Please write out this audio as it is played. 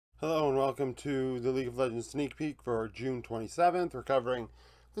Hello and welcome to the League of Legends sneak peek for June 27th. We're covering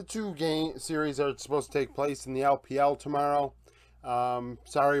the two game series that are supposed to take place in the LPL tomorrow.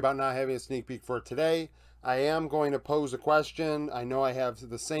 Sorry about not having a sneak peek for today. I am going to pose a question. I know I have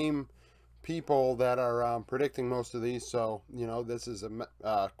the same people that are predicting most of these, so this is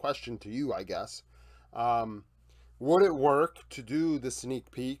a question to you, I guess. Would it work to do the sneak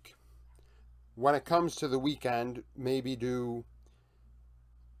peek when it comes to the weekend? Maybe do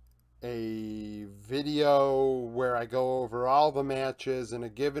a video where I go over all the matches in a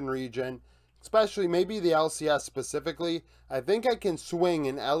given region, especially maybe the LCS specifically. I think I can swing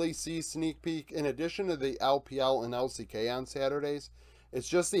an LEC sneak peek in addition to the LPL and LCK on Saturdays. It's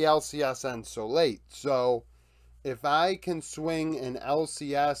just the LCS ends so late. So if I can swing an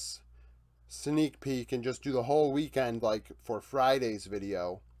LCS sneak peek and just do the whole weekend like for Friday's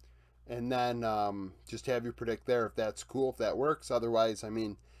video, and then just have you predict there if that's cool, if that works. Otherwise, I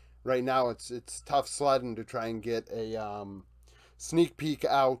mean, right now it's tough sledding to try and get a sneak peek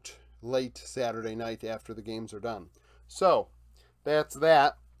out late Saturday night after the games are done. So that's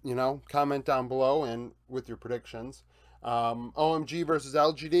that. Comment down below and with your predictions. OMG versus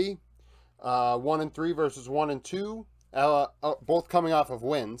LGD, 1 and 3 versus 1 and 2, both coming off of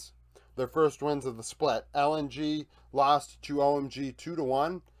wins. Their first wins of the split. LNG lost to OMG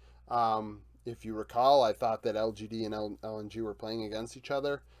 2-1. If you recall, I thought that LGD and LNG were playing against each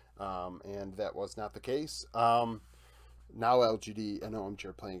other. And that was not the case. Now LGD and OMG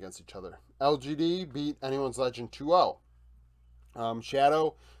are playing against each other. LGD beat Anyone's Legend 2-0.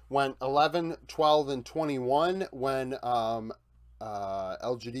 Shadow went 11, 12, and 21 when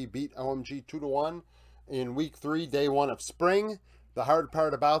LGD beat OMG 2-1 in week 3, day 1 of spring. The hard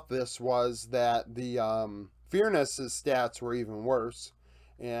part about this was that the Fearness's stats were even worse.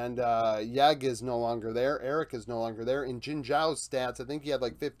 And Yeg is no longer there. Eric is no longer there. In Jin Zhao's stats, I think he had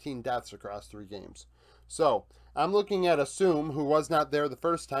like 15 deaths across 3 games. So I'm looking at Assume, who was not there the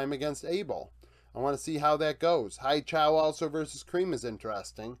first time, against Abel. I want to see how that goes. Hai Chao also versus Cream is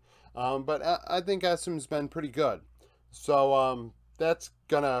interesting. But I think Assume's been pretty good. So that's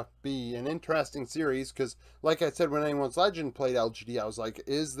going to be an interesting series because, like I said, when Anyone's Legend played LGD, I was like,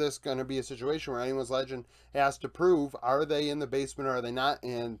 is this going to be a situation where Anyone's Legend has to prove, are they in the basement or are they not?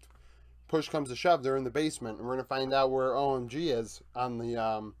 And push comes to shove, they're in the basement. And we're going to find out where OMG is on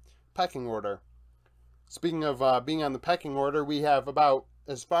the pecking order. Speaking of being on the pecking order, we have about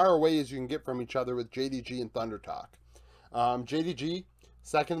as far away as you can get from each other with JDG and Thunder Talk. JDG,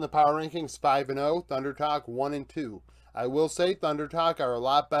 second in the power rankings, 5-0. Thunder Talk, 1-2. I will say Thunder Talk are a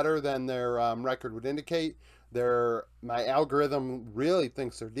lot better than their record would indicate. My algorithm really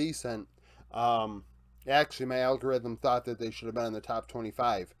thinks they're decent. Actually, my algorithm thought that they should have been in the top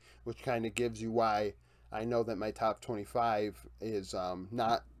 25, which kind of gives you why I know that my top 25 is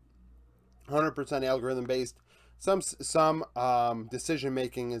not 100% algorithm based. Some decision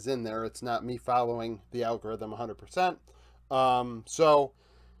making is in there. It's not me following the algorithm 100%. So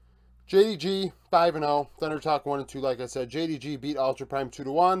JDG 5-0, Thunder Talk 1-2. Like I said, JDG beat Ultra Prime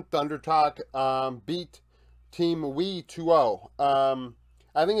 2-1. Thunder Talk beat Team Wii 2-0.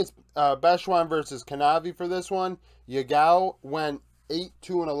 I think it's Beshwan versus Kanavi for this one. Yagao went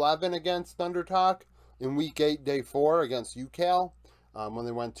 8-2-11 against Thunder Talk in week 8, day 4 against UCal when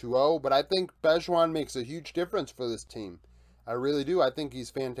they went 2-0. But I think Beshwan makes a huge difference for this team. I really do. I think he's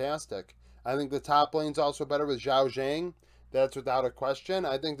fantastic. I think the top lane's also better with Zhao Zhang. That's without a question.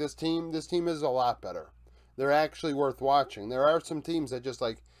 I think this team is a lot better. They're actually worth watching. There are some teams that just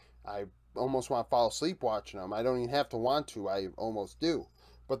like, I almost want to fall asleep watching them. I don't even have to want to. I almost do.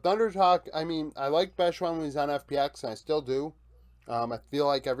 But Thunder Talk, I mean, I like Beshwan when he's on FPX, and I still do. I feel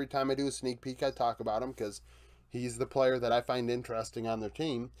like every time I do a sneak peek, I talk about him because he's the player that I find interesting on their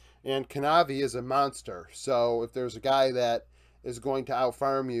team. And Kanavi is a monster. So if there's a guy that is going to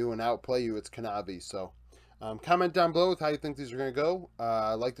out-farm you and outplay you, it's Kanavi. So comment down below with how you think these are going to go.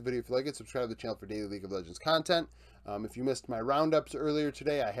 Like the video if you like it. Subscribe to the channel for daily League of Legends content. If you missed my roundups earlier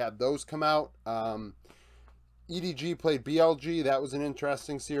today, I had those come out. EDG played BLG. That was an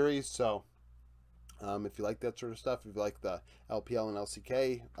interesting series. So if you like that sort of stuff, if you like the LPL and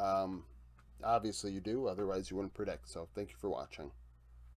LCK, obviously you do. Otherwise, you wouldn't predict. So thank you for watching.